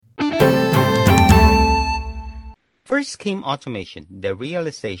First came automation, the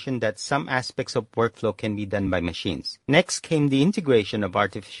realization that some aspects of workflow can be done by machines. Next came the integration of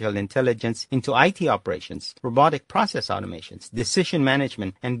artificial intelligence into IT operations, robotic process automations, decision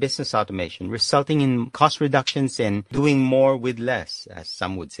management, and business automation, resulting in cost reductions and doing more with less, as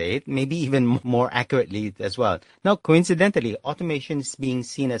some would say it, maybe even more accurately as well. Now, coincidentally, automation is being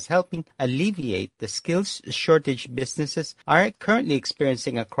seen as helping alleviate the skills shortage businesses are currently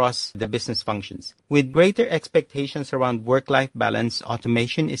experiencing across the business functions. With greater expectations around work-life balance,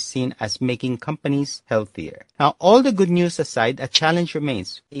 automation is seen as making companies healthier. Now, all the good news aside, a challenge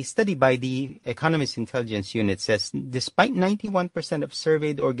remains. A study by the Economist Intelligence Unit says despite 91% of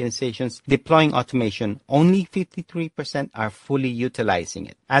surveyed organizations deploying automation, only 53% are fully utilizing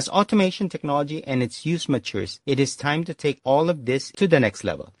it. As automation technology and its use matures, it is time to take all of this to the next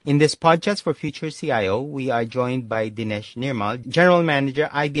level. In this podcast for Future CIO, we are joined by Dinesh Nirmal, General Manager,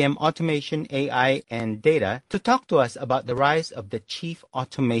 IBM Automation, AI, and Data, to talk to us about the rise of the Chief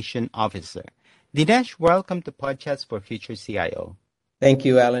Automation Officer. Dinesh, welcome to Podcast for Future CIO. Thank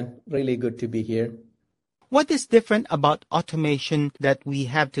you, Alan. Really good to be here. What is different about automation that we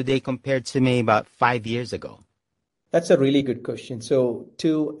have today compared to maybe about 5 years ago? That's a really good question. So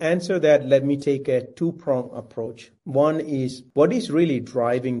to answer that, let me take a two-pronged approach. One is, what is really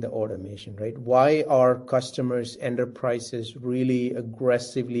driving the automation, right? Why are customers, enterprises really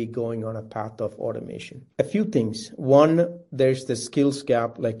aggressively going on a path of automation? A few things. One, there's the skills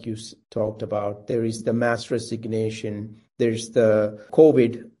gap, like you talked about. There is the mass resignation. There's the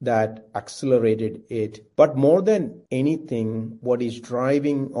COVID that accelerated it. But more than anything, what is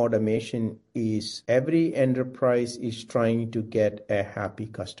driving automation is every enterprise is trying to get a happy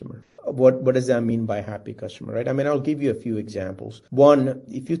customer. What does that mean by happy customer, right? I mean, I'll give you a few examples. One,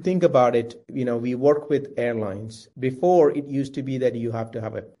 if you think about it, we work with airlines. Before, it used to be that you have to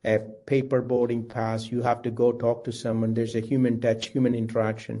have a paper boarding pass. You have to go talk to someone. There's a human touch, human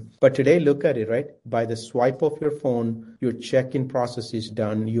interaction. But today, look at it, right? By the swipe of your phone, your check-in process is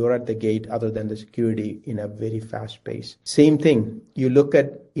done. You're at the gate, other than the security, in a very fast pace. Same thing. You look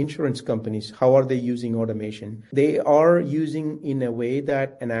at insurance companies. How are they using automation? They are using in a way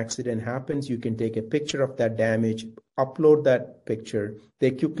that an accident happens. You can take a picture of that damage, upload that picture.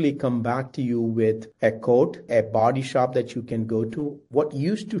 They quickly come back to you with a quote, a body shop that you can go to. What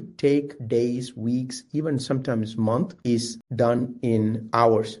used to take days, weeks, even sometimes months is done in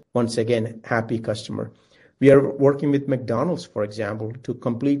hours. Once again, happy customer. We are working with McDonald's, for example, to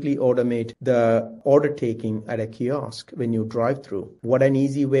completely automate the order taking at a kiosk when you drive through. What an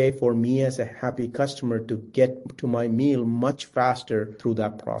easy way for me as a happy customer to get to my meal much faster through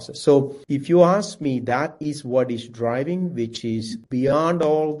that process. So if you ask me, that is what is driving, which is beyond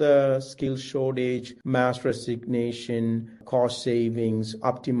all the skill shortage, mass resignation, cost savings,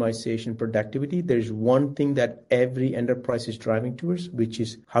 optimization, productivity. There's one thing that every enterprise is driving towards, which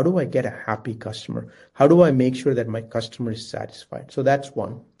is, how do I get a happy customer? How do I make sure that my customer is satisfied? So that's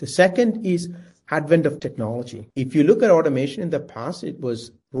one. The second is advent of technology. If you look at automation in the past, it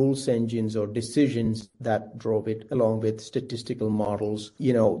was rules engines or decisions that drove it, along with statistical models,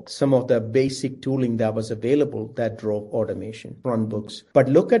 some of the basic tooling that was available that drove automation, runbooks. But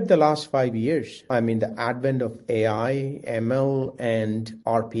look at the last 5 years. I mean, the advent of AI, ML, and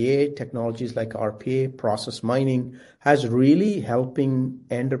RPA, technologies like RPA, process mining, has really helping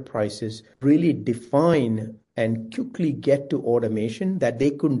enterprises really define and quickly get to automation that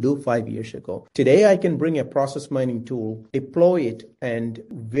they couldn't do 5 years ago. Today, I can bring a process mining tool, deploy it, and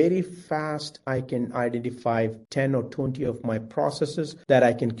very fast I can identify 10 or 20 of my processes that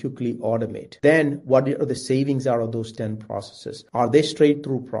I can quickly automate. Then what are the savings out of those 10 processes? Are they straight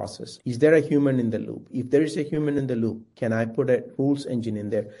through process? Is there a human in the loop? If there is a human in the loop, can I put a rules engine in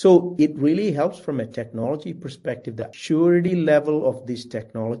there? So it really helps from a technology perspective. The surety level of these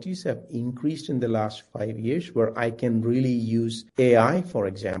technologies have increased in the last 5 years, where I can really use AI, for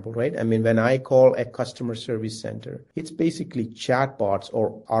example, right? I mean, when I call a customer service center, it's basically chat bots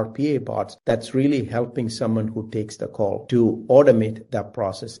or RPA bots that's really helping someone who takes the call to automate that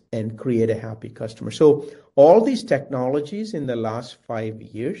process and create a happy customer. So all these technologies in the last 5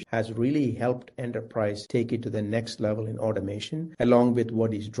 years has really helped enterprise take it to the next level in automation, along with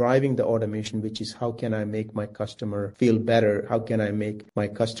what is driving the automation, which is, how can I make my customer feel better? How can I make my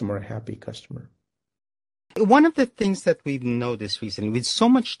customer a happy customer? One of the things that we've noticed recently, with so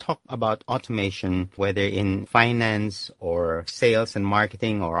much talk about automation, whether in finance or sales and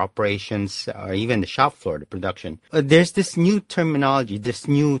marketing or operations or even the shop floor, the production, there's this new terminology, this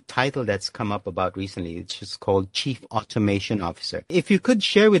new title that's come up about recently, which is called Chief Automation Officer. If you could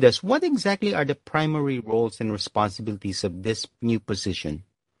share with us, what exactly are the primary roles and responsibilities of this new position?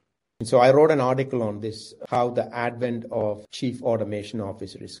 And so I wrote an article on this, how the advent of chief automation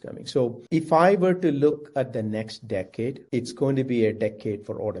officer is coming. So if I were to look at the next decade, it's going to be a decade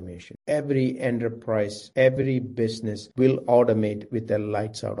for automation. Every enterprise, every business will automate with a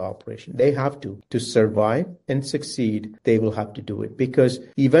lights out operation. They have to. To survive and succeed, they will have to do it, because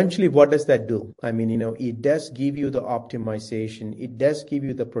eventually what does that do? I mean, it does give you the optimization. It does give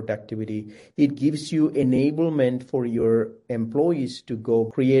you the productivity. It gives you enablement for your employees to go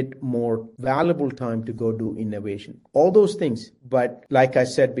create more valuable time to go do innovation. All those things. But like I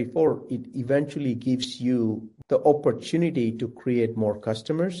said before, it eventually gives you the opportunity to create more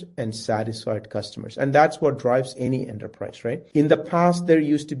customers and satisfied customers. And that's what drives any enterprise, right? In the past, there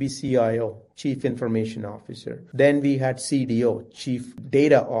used to be CIO, Chief Information Officer. Then we had CDO, Chief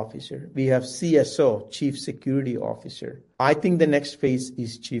Data Officer. We have CSO, Chief Security Officer. I think the next phase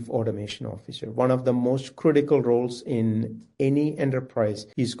is Chief Automation Officer. One of the most critical roles in any enterprise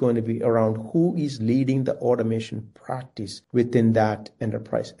is going to be around who is leading the automation practice within that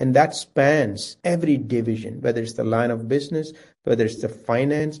enterprise. And that spans every division, whether it's the line of business, whether it's the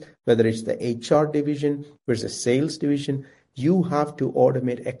finance, whether it's the HR division, whether it's the sales division. You have to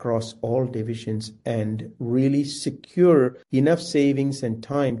automate across all divisions and really secure enough savings and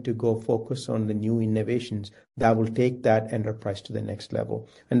time to go focus on the new innovations that will take that enterprise to the next level.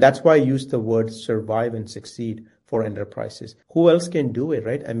 And that's why I use the word survive and succeed for enterprises. Who else can do it,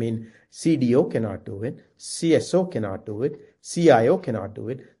 right? I mean, CDO cannot do it. CSO cannot do it. CIO cannot do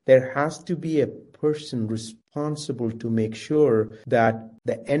it. There has to be a person responsible to make sure that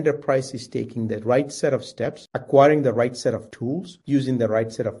the enterprise is taking the right set of steps, acquiring the right set of tools, using the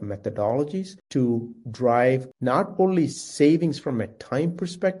right set of methodologies to drive not only savings from a time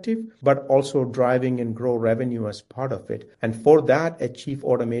perspective, but also driving and grow revenue as part of it. And for that, a chief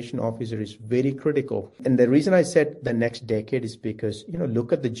automation officer is very critical. And the reason I said the next decade is because,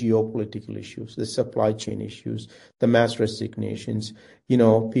 look at the geopolitical issues, the supply chain issues, the mass resignations,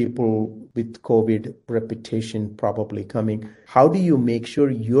 people with COVID reputation probably coming. How do you make sure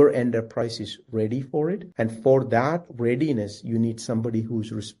your enterprise is ready for it? And for that readiness, you need somebody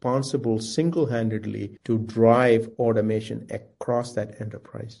who's responsible single-handedly to drive automation across that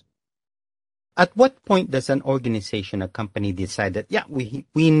enterprise. At what point does an organization, a company decide that, we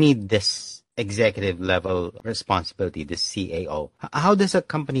need this executive level responsibility, this CAO? How does a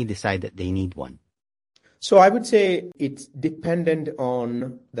company decide that they need one? So I would say it's dependent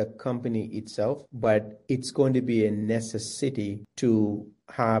on the company itself, but it's going to be a necessity to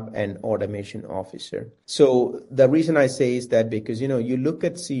have an automation officer. So the reason I say is that because, you look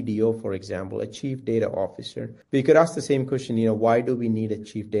at CDO, for example, a chief data officer, we could ask the same question, why do we need a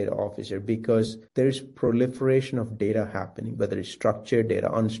chief data officer? Because there's proliferation of data happening, whether it's structured data,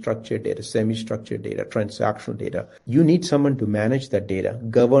 unstructured data, semi-structured data, transactional data. You need someone to manage that data,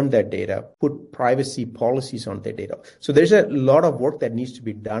 govern that data, put privacy policies on that data. So there's a lot of work that needs to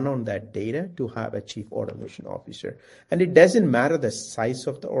be done on that data to have a chief automation officer. And it doesn't matter the size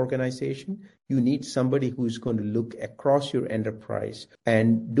of the organization. You need somebody who's going to look across your enterprise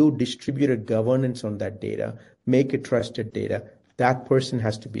and do distributed governance on that data, make it trusted data. That person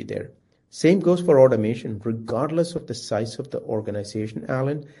has to be there. Same goes for automation. Regardless of the size of the organization,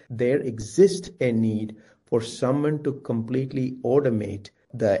 Alan, there exists a need for someone to completely automate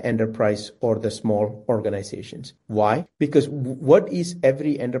the enterprise or the small organizations. Why? Because what is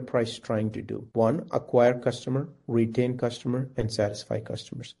every enterprise trying to do? One, acquire customer, retain customer, and satisfy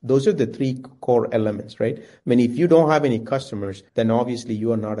customers. Those are the three core elements, right? I mean, if you don't have any customers, then obviously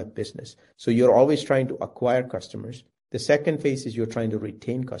you are not a business. So you're always trying to acquire customers. The second phase is you're trying to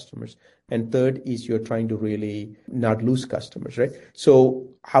retain customers. And third is you're trying to really not lose customers, right? So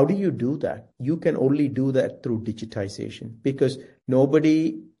how do you do that? You can only do that through digitization, because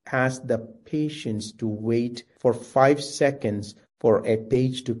nobody has the patience to wait for 5 seconds for a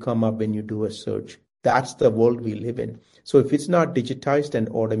page to come up when you do a search. That's the world we live in. So if it's not digitized and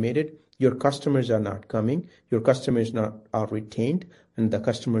automated, your customers are not coming, your customers are retained, and the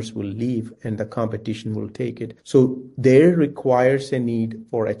customers will leave and the competition will take it. So there requires a need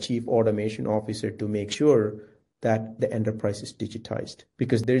for a chief automation officer to make sure that the enterprise is digitized,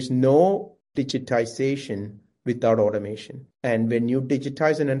 because there's no digitization without automation. And when you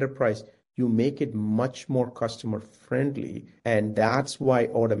digitize an enterprise, you make it much more customer friendly. And that's why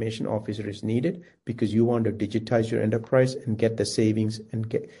automation officer is needed, because you want to digitize your enterprise and get the savings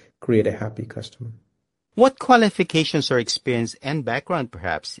and create a happy customer. What qualifications or experience and background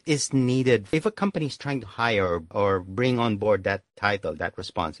perhaps is needed if a company is trying to hire or bring on board that title, that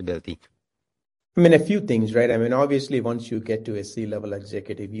responsibility? I mean, a few things, right? I mean, obviously, once you get to a C-level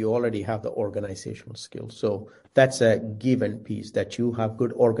executive, you already have the organizational skills. So that's a given piece that you have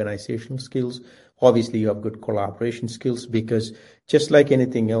good organizational skills. Obviously, you have good collaboration skills because just like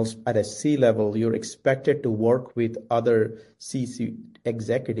anything else at a C-level, you're expected to work with other C-suite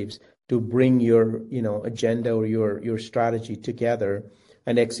executives to bring your, agenda or your strategy together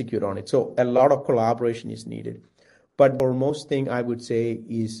and execute on it. So a lot of collaboration is needed. But the foremost thing I would say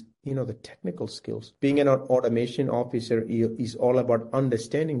is, the technical skills. Being an automation officer is all about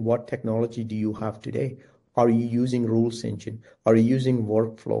understanding what technology do you have today. Are you using rules engine? Are you using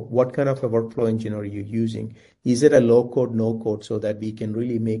workflow? What kind of a workflow engine are you using? Is it a low code, no code so that we can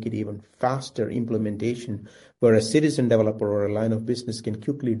really make it even faster implementation where a citizen developer or a line of business can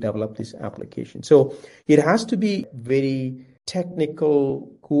quickly develop this application? So it has to be very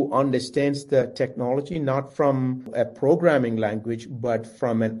technical, who understands the technology, not from a programming language, but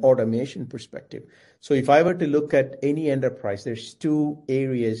from an automation perspective. So if I were to look at any enterprise, there's two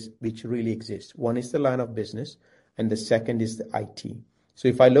areas which really exist. One is the line of business, and the second is the IT. So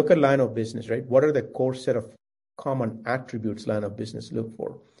if I look at line of business, right, what are the core set of common attributes line of business look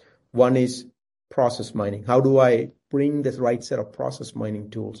for? One is process mining. How do I bring the right set of process mining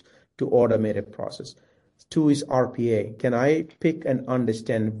tools to automate a process? Two is RPA. Can I pick and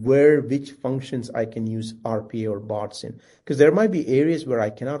understand which functions I can use RPA or bots in? Because there might be areas where I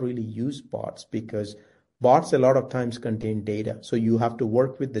cannot really use bots because bots a lot of times contain data. So you have to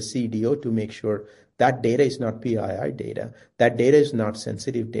work with the CDO to make sure that data is not PII data. That data is not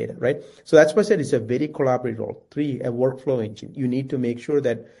sensitive data, right? So that's why I said it's a very collaborative role. Three, a workflow engine. You need to make sure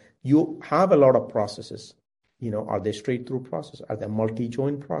that you have a lot of processes. Are they straight through processes? Are they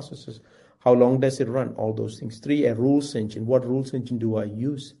multi-join processes? How long does it run? All those things. Three, a rules engine. What rules engine do I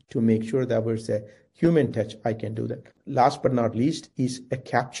use to make sure that there's a human touch? I can do that. Last but not least is a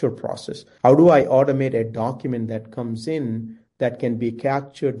capture process. How do I automate a document that comes in that can be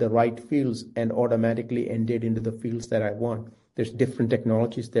captured the right fields and automatically entered into the fields that I want? There's different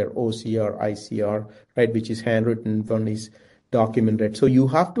technologies there, OCR, ICR, right, which is handwritten, one is document read. So you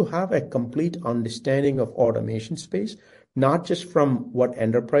have to have a complete understanding of automation space, not just from what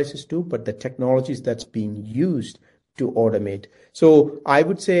enterprises do, but the technologies that's being used to automate. So I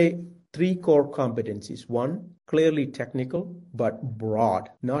would say three core competencies. One, clearly technical, but broad,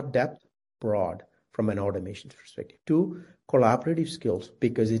 not depth, broad from an automation perspective. Two, collaborative skills,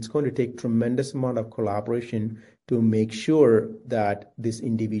 because it's going to take tremendous amount of collaboration to make sure that this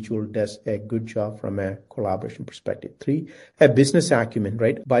individual does a good job from a collaboration perspective. Three, a business acumen,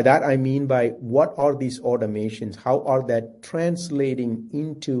 right? By that, I mean by what are these automations? How are that translating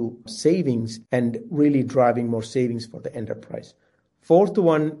into savings and really driving more savings for the enterprise? Fourth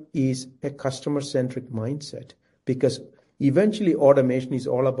one is a customer-centric mindset, because eventually automation is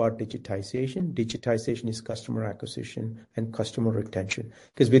all about digitization. Digitization is customer acquisition and customer retention.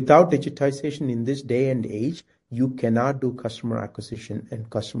 Because without digitization in this day and age, you cannot do customer acquisition and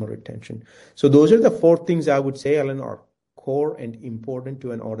customer retention. So those are the four things I would say, Alan, are core and important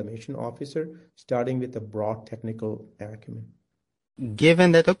to an automation officer, starting with a broad technical acumen.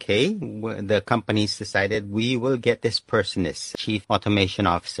 Given that, the company's decided we will get this person as Chief Automation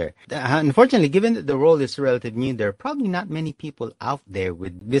Officer. Unfortunately, given that the role is relatively new, there are probably not many people out there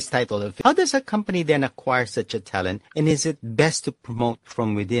with this title. How does a company then acquire such a talent? And is it best to promote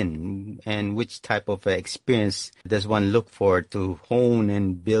from within? And which type of experience does one look for to hone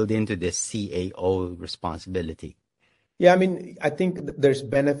and build into this CAO responsibility? Yeah, I mean, I think there's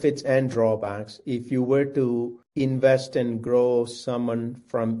benefits and drawbacks. If you were to invest and grow someone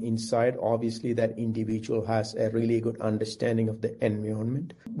from inside, obviously that individual has a really good understanding of the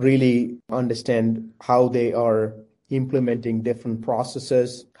environment, really understand how they are implementing different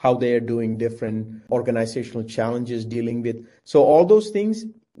processes, how they are doing different organizational challenges dealing with. So all those things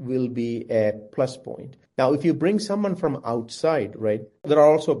will be a plus point. Now, if you bring someone from outside, right, there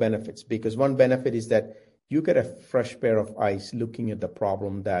are also benefits, because one benefit is that you get a fresh pair of eyes looking at the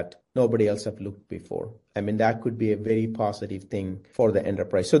problem that nobody else have looked before. I mean, that could be a very positive thing for the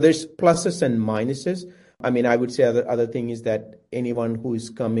enterprise. So there's pluses and minuses. I mean, I would say other thing is that anyone who is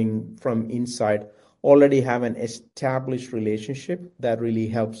coming from inside already have an established relationship that really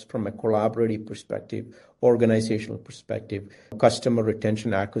helps from a collaborative perspective, organizational perspective, customer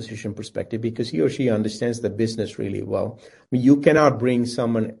retention acquisition perspective, because he or she understands the business really well. I mean, you cannot bring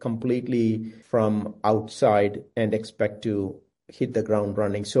someone completely from outside and expect to hit the ground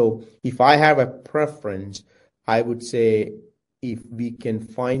running. So if I have a preference, I would say if we can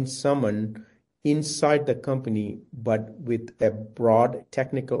find someone inside the company, but with a broad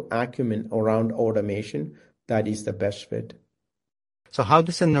technical acumen around automation, that is the best fit. So how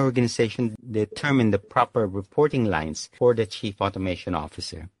does an organization determine the proper reporting lines for the Chief Automation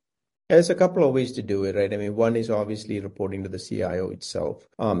Officer? There's a couple of ways to do it, right? I mean, one is obviously reporting to the CIO itself.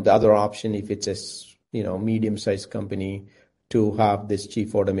 The other option, if it's a medium-sized company, to have this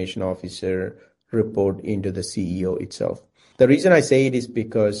Chief Automation Officer report into the CEO itself. The reason I say it is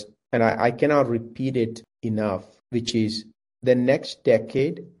because, and I cannot repeat it enough, which is the next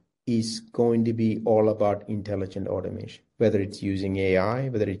decade is going to be all about intelligent automation, whether it's using AI,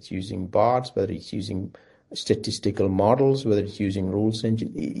 whether it's using bots, whether it's using statistical models, whether it's using rules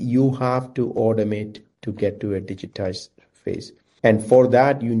engine. You have to automate to get to a digitized phase. And for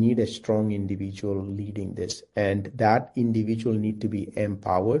that, you need a strong individual leading this. And that individual need to be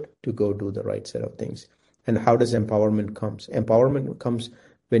empowered to go do the right set of things. And how does empowerment comes? Empowerment comes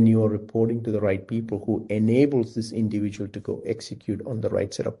when you are reporting to the right people who enables this individual to go execute on the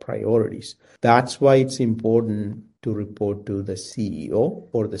right set of priorities. That's why it's important to report to the CEO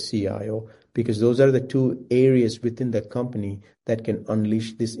or the CIO, because those are the two areas within the company that can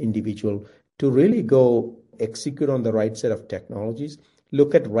unleash this individual to really go execute on the right set of technologies,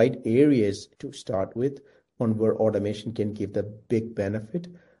 look at right areas to start with on where automation can give the big benefit,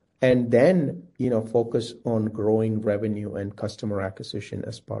 and then focus on growing revenue and customer acquisition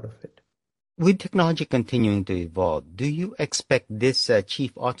as part of it. With technology continuing to evolve, do you expect this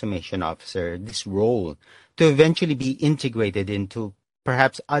Chief Automation Officer, this role, to eventually be integrated into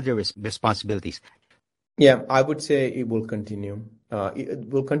perhaps other responsibilities? Yeah, I would say it will continue. It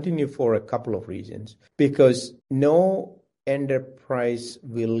will continue for a couple of reasons. Because no enterprise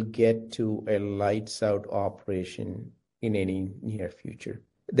will get to a lights out operation in any near future.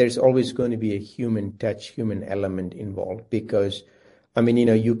 There's always going to be a human touch, human element involved. Because,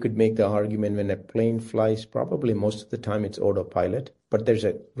 you could make the argument when a plane flies, probably most of the time it's autopilot, but there's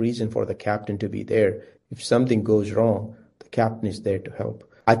a reason for the captain to be there. If something goes wrong, the captain is there to help.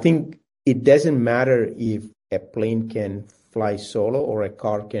 I think it doesn't matter if a plane can fly solo or a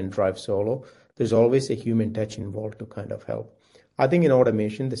car can drive solo. There's always a human touch involved to kind of help. I think in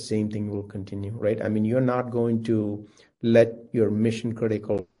automation, the same thing will continue, right? You're not going to let your mission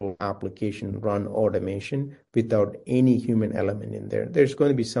critical application run automation without any human element in there. There's going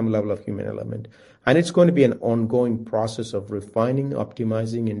to be some level of human element. And it's going to be an ongoing process of refining,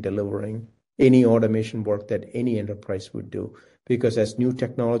 optimizing, and delivering any automation work that any enterprise would do. Because as new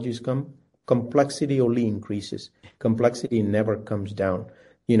technologies come, complexity only increases. Complexity never comes down.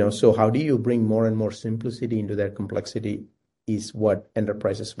 So how do you bring more and more simplicity into that complexity is what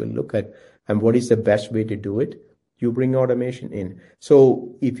enterprises will look at. And what is the best way to do it? You bring automation in.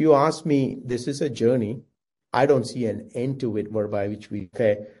 So if you ask me, this is a journey. I don't see an end to it whereby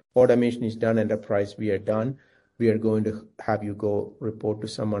automation is done, enterprise, we are done. We are going to have you go report to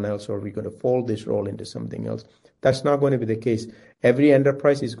someone else, or we're going to fold this role into something else. That's not going to be the case. Every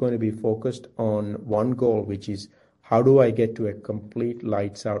enterprise is going to be focused on one goal, which is how do I get to a complete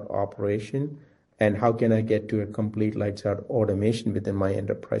lights out operation, and how can I get to a complete lights out automation within my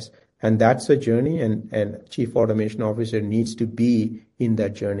enterprise? And that's a journey, and Chief Automation Officer needs to be in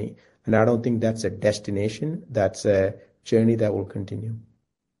that journey. And I don't think that's a destination. That's a journey that will continue.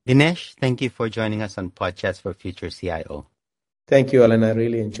 Dinesh, thank you for joining us on Podchats for Future CIO. Thank you, Alan. I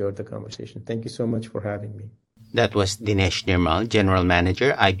really enjoyed the conversation. Thank you so much for having me. That was Dinesh Nirmal, General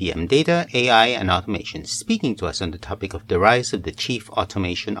Manager, IBM Data, AI, and Automation, speaking to us on the topic of the rise of the Chief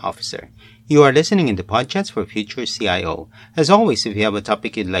Automation Officer. You are listening in the Podchats for Future CIO. As always, if you have a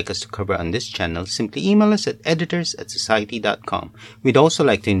topic you'd like us to cover on this channel, simply email us at editors@society.com. We'd also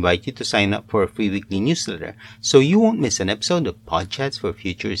like to invite you to sign up for a free weekly newsletter so you won't miss an episode of Podchats for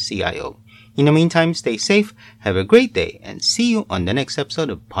Future CIO. In the meantime, stay safe, have a great day, and see you on the next episode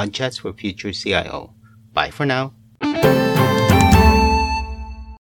of Podchats for Future CIO. Bye for now.